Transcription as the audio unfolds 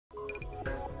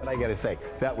I got to say,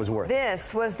 that was worth it.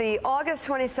 This was the August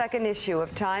 22nd issue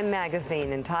of Time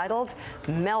magazine entitled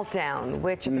Meltdown,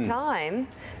 which at the time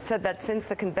said that since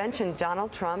the convention,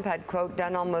 Donald Trump had, quote,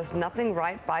 done almost nothing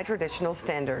right by traditional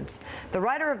standards. The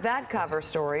writer of that cover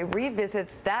story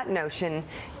revisits that notion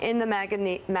in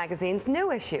the magazine's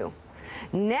new issue.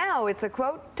 Now it's a,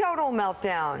 quote, total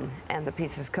meltdown. And the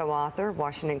piece's co-author,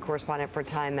 Washington correspondent for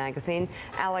Time magazine,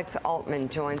 Alex Altman,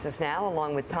 joins us now,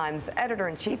 along with Time's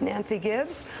editor-in-chief, Nancy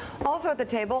Gibbs. Also at the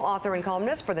table, author and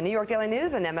columnist for the New York Daily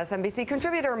News and MSNBC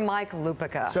contributor Mike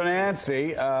Lupica. So,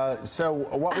 Nancy,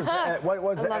 what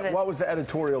was the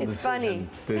editorial decision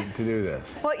to do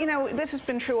this? Well, you know, this has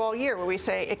been true all year, where we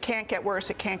say it can't get worse,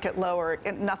 it can't get lower,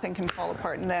 nothing can fall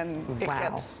apart, and then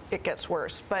it gets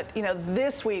worse. But, you know,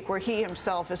 this week, where he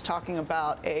himself is talking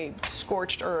about a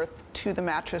scorched earth to the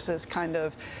mattresses kind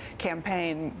of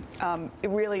campaign, it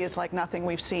really is like nothing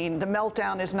we've seen. The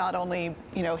meltdown is not only,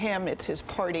 you know, him, it's his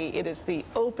party, it is the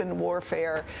open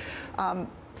warfare.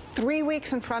 3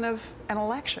 weeks in front of an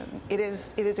election. It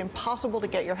is impossible to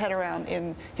get your head around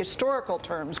in historical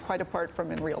terms, quite apart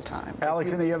from in real time.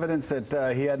 Alex, any evidence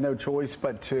that he had no choice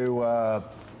but to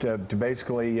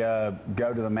basically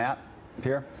go to the mat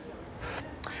here?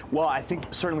 Well, I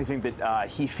certainly think that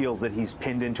he feels that he's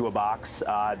pinned into a box,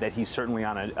 that he's certainly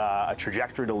on a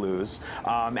trajectory to lose.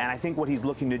 And I think what he's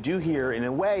looking to do here, in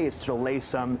a way, is to lay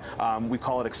some, we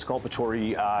call it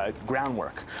exculpatory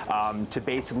groundwork, to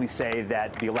basically say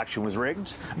that the election was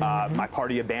rigged, my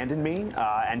party abandoned me,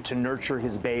 and to nurture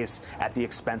his base at the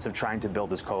expense of trying to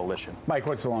build his coalition. Mike,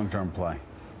 what's the long-term play?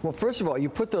 Well, first of all, you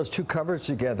put those two covers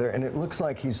together, and it looks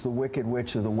like he's the Wicked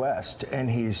Witch of the West, and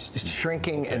he's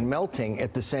shrinking and melting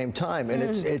at the same time.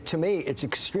 And to me, it's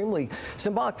extremely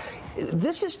symbolic.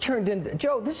 This has turned into,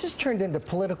 Joe, this has turned into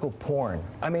political porn.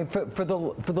 I mean, for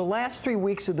the last 3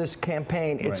 weeks of this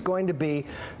campaign, it's going to be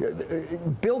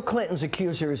Bill Clinton's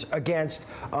accusers against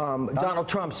Donald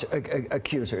Trump's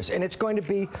accusers, and it's going to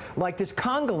be like this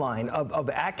conga line of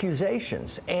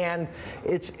accusations. And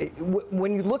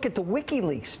when you look at the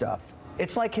WikiLeaks stuff,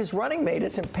 it's like his running mate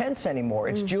isn't Pence anymore.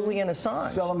 It's Julian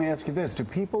Assange. So let me ask you this. Do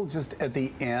people just at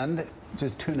the end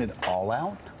just tune it all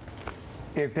out?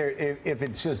 If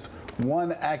it's just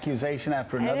one accusation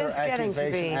after another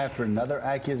accusation after another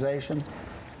accusation?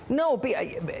 No,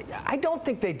 I don't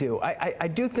think they do. I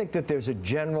do think that there's a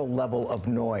general level of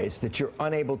noise that you're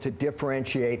unable to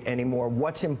differentiate anymore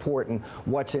what's important,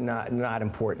 what's not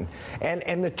important.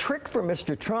 And the trick for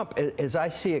Mr. Trump, as I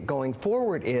see it going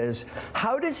forward, is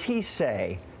how does he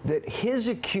say that his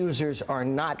accusers are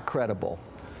not credible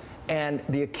and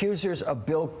the accusers of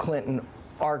Bill Clinton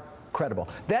are credible?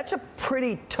 That's a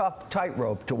pretty tough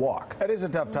tightrope to walk. It is a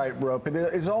tough tightrope. It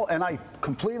is all, and I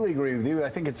completely agree with you. I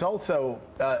think it's also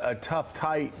a tough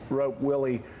tightrope,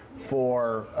 Willie,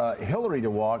 for Hillary to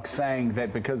walk, saying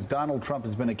that because Donald Trump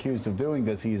has been accused of doing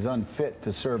this, he's unfit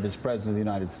to serve as president of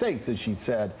the United States, as she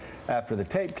said after the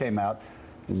tape came out,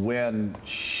 when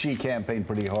she campaigned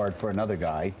pretty hard for another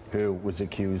guy who was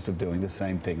accused of doing the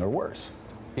same thing or worse.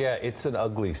 Yeah, it's an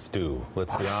ugly stew,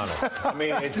 let's be honest. I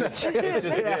mean, it just is.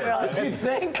 You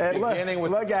think?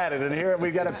 Look at it, and here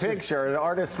we've got a picture, an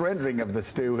artist rendering of the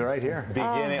stew right here.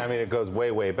 I mean, it goes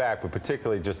way, way back, but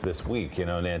particularly just this week, you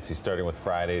know, Nancy, starting with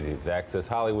Friday, the Access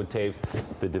Hollywood tapes,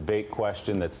 the debate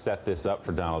question that set this up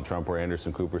for Donald Trump, where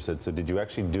Anderson Cooper said, so did you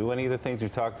actually do any of the things you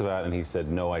talked about? And he said,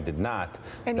 no, I did not.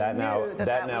 And that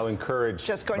now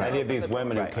encouraged many of these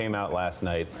women who came out last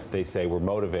night, they say, were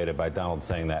motivated by Donald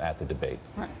saying that at the debate.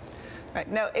 Right.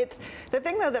 No, it's the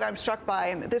thing, though, that I'm struck by,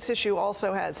 and this issue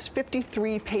also has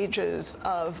 53 pages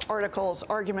of articles,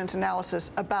 arguments,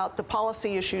 analysis about the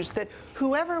policy issues that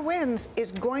whoever wins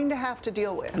is going to have to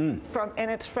deal with. And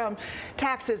it's from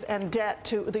taxes and debt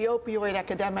to the opioid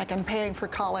epidemic and paying for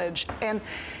college. And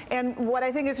what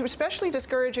I think is especially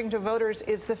discouraging to voters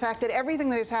is the fact that everything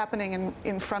that is happening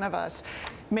in front of us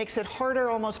makes it harder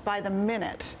almost by the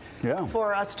minute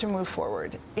for us to move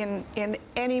forward in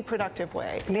any productive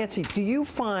way. Nancy, do you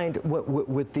find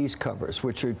with these covers,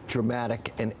 which are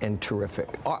dramatic and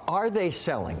terrific, are they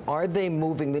selling? Are they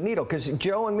moving the needle? Because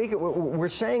Joe and Mika, we're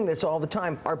saying this all the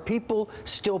time. Are people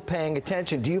still paying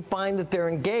attention? Do you find that they're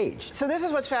engaged? So this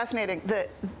is what's fascinating.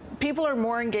 People are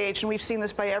more engaged, and we've seen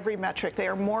this by every metric. They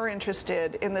are more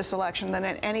interested in this election than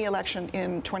in any election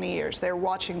in 20 years. They're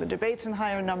watching the debates in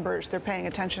higher numbers. They're paying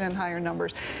attention in higher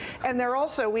numbers. And they're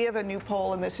also, we have a new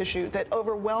poll in this issue that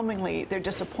overwhelmingly they're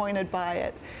disappointed by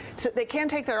it. So they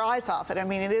can't take their eyes off it. I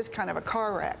mean, it is kind of a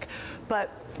car wreck. But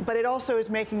it also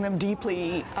is making them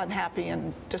deeply unhappy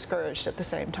and discouraged at the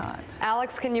same time.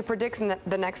 Alex, can you predict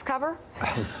the next cover?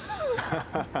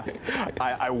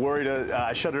 I worry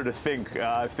I shudder to think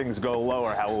if things go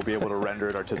lower, how we'll be able to render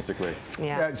it artistically.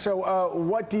 Yeah. So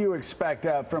what do you expect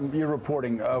from your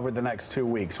reporting over the next 2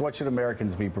 weeks? What should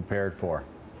Americans be prepared for?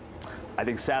 I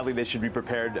think, sadly, they should be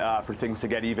prepared for things to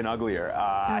get even uglier.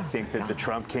 I think that the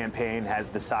Trump campaign has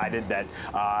decided that,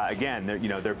 again,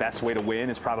 their best way to win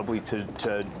is probably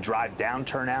to drive down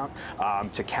turnout,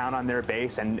 to count on their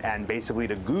base, and basically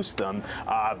to goose them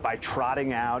by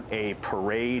trotting out a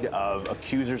parade of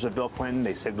accusers of Bill Clinton.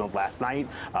 They signaled last night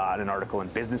in an article in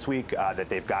Business Week that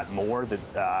they've got more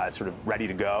that sort of ready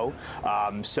to go.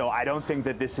 So I don't think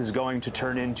that this is going to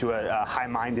turn into a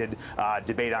high-minded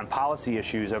debate on policy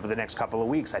issues over the next couple of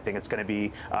weeks. I think it's going to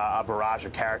be a barrage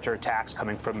of character attacks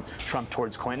coming from Trump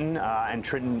towards Clinton, and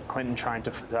Clinton trying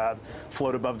to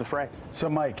float above the fray. So,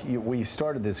 Mike, we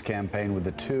started this campaign with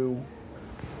the two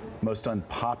most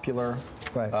unpopular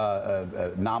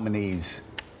nominees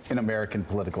in American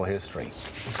political history.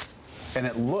 And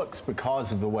it looks,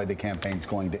 because of the way the campaign's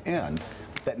going to end,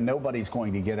 that nobody's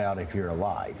going to get out if you're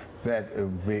alive.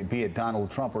 That be it Donald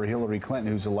Trump or Hillary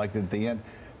Clinton, who's elected at the end,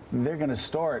 they're going to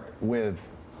start with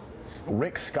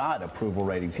Rick Scott approval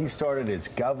ratings. He started as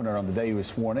governor on the day he was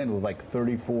sworn in with like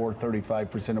 34,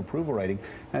 35% approval rating,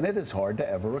 and it is hard to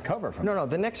ever recover from. No,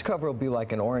 the next cover will be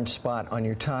like an orange spot on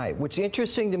your tie. What's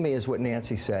interesting to me is what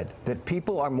Nancy said, that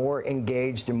people are more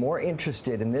engaged and more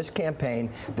interested in this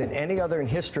campaign than any other in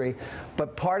history,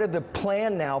 but part of the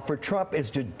plan now for Trump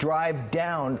is to drive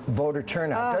down voter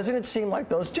turnout. Doesn't it seem like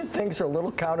those two things are a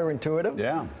little counterintuitive?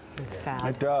 Yeah, Sad.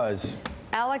 it does.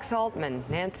 Alex Altman,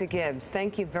 Nancy Gibbs,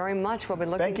 thank you very much. We'll be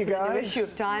looking for the new guys. issue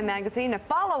of Time magazine, a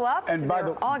follow-up to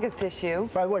their August issue.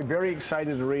 By the way, very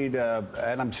excited to read,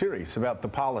 and I'm serious about the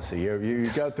policy. You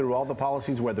go through all the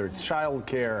policies, whether it's child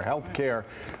care, health care.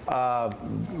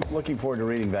 Looking forward to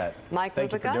reading that. Mike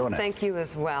Thank you for doing it. Thank you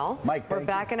as well. Mike, we're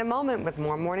back in a moment with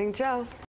more Morning Joe.